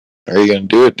Are you gonna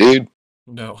do it, dude?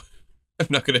 No. I'm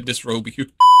not gonna disrobe you.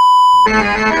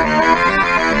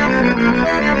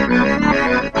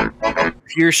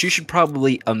 Pierce, you should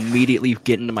probably immediately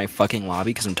get into my fucking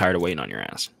lobby because I'm tired of waiting on your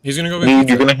ass. He's gonna go get Dude,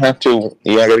 pizza. you're gonna have to.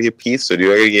 Yeah, I gotta get pizza,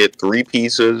 dude. I gotta get 3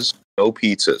 pizzas. No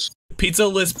pizzas. Pizza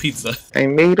list pizza. I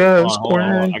made a Hold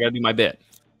on. I gotta do my bit.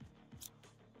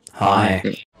 Hi.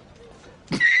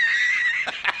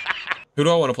 Who do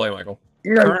I want to play, Michael?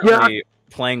 Currently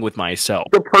playing with myself.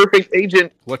 The perfect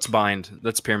agent. What's bind?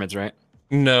 That's pyramids, right?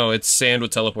 No, it's sand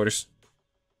with teleporters.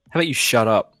 How about you shut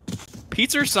up?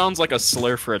 Pizza sounds like a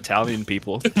slur for Italian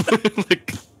people.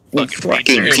 Like,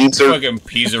 Fucking pizza. Fucking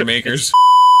pizza makers.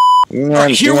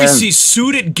 Here we see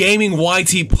Suited Gaming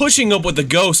YT pushing up with the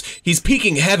ghost. He's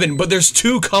peeking heaven, but there's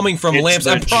 2 coming from lamps.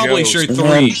 I'm probably sure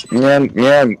 3.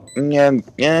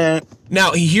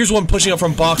 Now, he hears one pushing up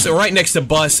from box right next to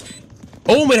bus.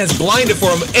 Omen has blinded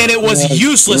for him, and it was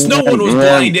useless. No one was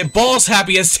blinded. Boss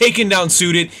Happy has taken down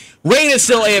Suited. Rain is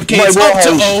still AFK. It's up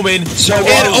to Omen,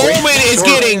 and Omen is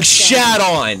getting shat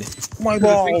on. My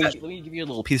balls. Let me give you a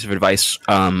little piece of advice.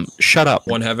 Shut up.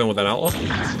 One heaven with an outlaw.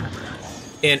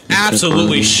 And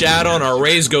absolutely shat on. Our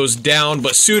raise goes down,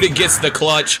 but Suited gets the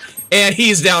clutch, and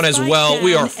he's down as well.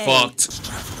 We are fucked.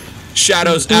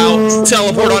 Shadow's out.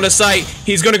 Teleport on a site.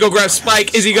 He's gonna go grab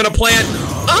Spike. Is he gonna plant?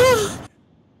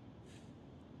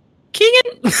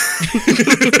 Keegan!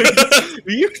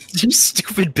 you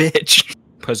stupid bitch.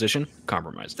 Position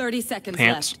compromised. 30 seconds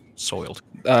Pants left. soiled.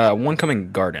 One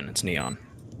coming garden. It's neon.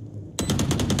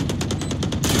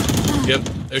 Yep,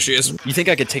 there she is. You think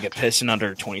I could take a piss in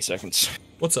under 20 seconds?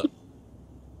 What's up?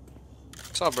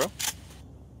 What's up, bro?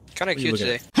 Kinda cute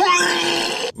today.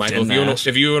 Michael,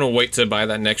 if you wanna wait to buy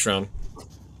that next round.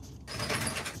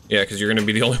 Yeah, because you're gonna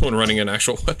be the only one running an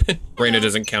actual weapon. Reyna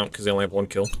doesn't count because they only have 1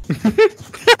 kill.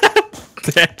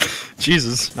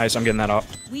 Jesus. Nice, I'm getting that off.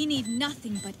 We need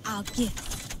nothing but our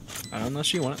gifts.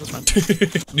 Unless you want it, that's fine.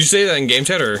 Did you say that in game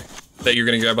chat or that you're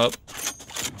gonna grab up?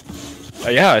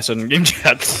 Yeah, I said in game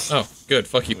chat. Oh, good.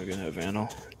 Fuck you. We're gonna have Vandal.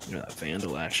 You know that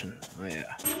Vandal action. Oh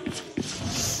yeah.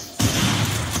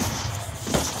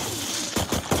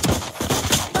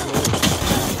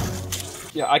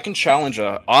 Yeah, I can challenge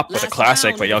a op with a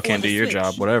classic, but y'all can't do your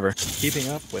job. Whatever. Keeping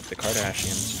up with the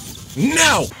Kardashians.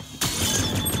 No!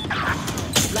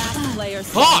 Last player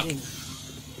Fuck! standing.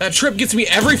 That trip gets me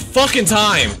every fucking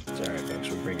time. It's alright, folks.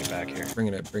 We'll bring it back here.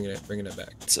 Bringing it back.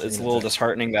 It's a little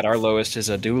disheartening that our lowest is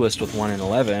a duelist with 1 and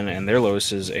 11, and their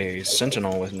lowest is a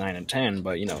sentinel with 9 and 10.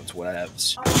 But you know, it's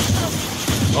whatevs.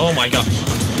 Oh my god.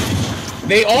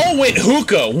 They all went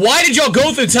hookah. Why did y'all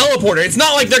go through teleporter? It's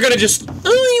not like they're gonna just,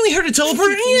 oh, we heard a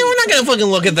teleporter? Yeah, we're not gonna fucking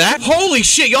look at that. Holy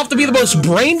shit, you have to be the most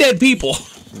brain dead people.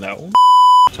 No.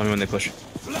 Tell me when they push.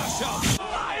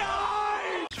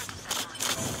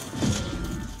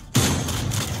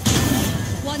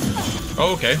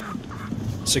 Oh, okay.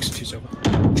 62 so far.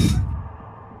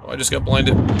 Oh, I just got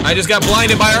blinded. I just got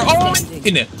blinded by our own.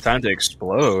 Time to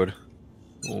explode.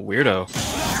 Little weirdo.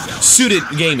 Suited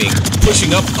Gaming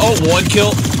pushing up. Oh, 1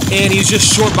 kill, and he's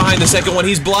just short behind the second one.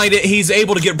 He's blinded. He's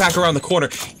able to get back around the corner.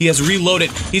 He has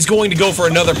reloaded. He's going to go for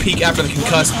another peek after the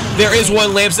concuss. There is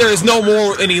 1 lamps. There is no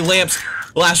more any lamps.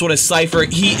 Last one is Cypher.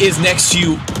 He is next to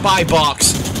you by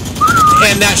box.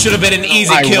 And that should have been an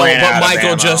easy kill, but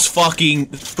Michael just fucking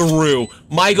threw.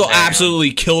 Michael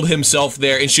absolutely killed himself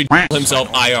there and should kill himself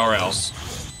IRL.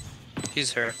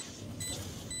 He's her.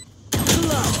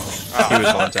 He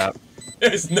was on top.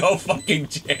 There's no fucking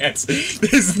chance.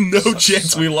 There's no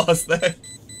chance we lost that.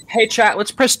 Hey chat,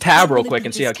 let's press tab real quick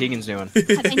and see how Keegan's doing.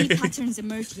 Have any patterns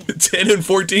emerged yet? 10 and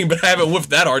 14, but I haven't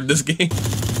whiffed that hard this game.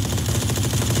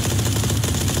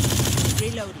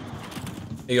 Reloading.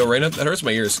 Hey, yo, Reyna, that hurts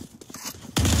my ears.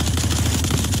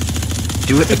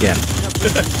 Do it again.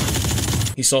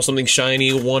 He saw something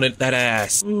shiny, wanted that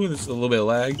ass. Ooh, there's a little bit of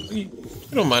lag. I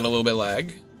don't mind a little bit of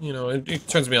lag. You know, it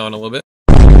turns me on a little bit.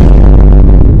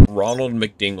 Ronald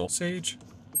McDingle. Sage,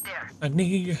 I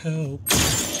need your help.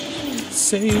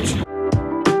 Sage.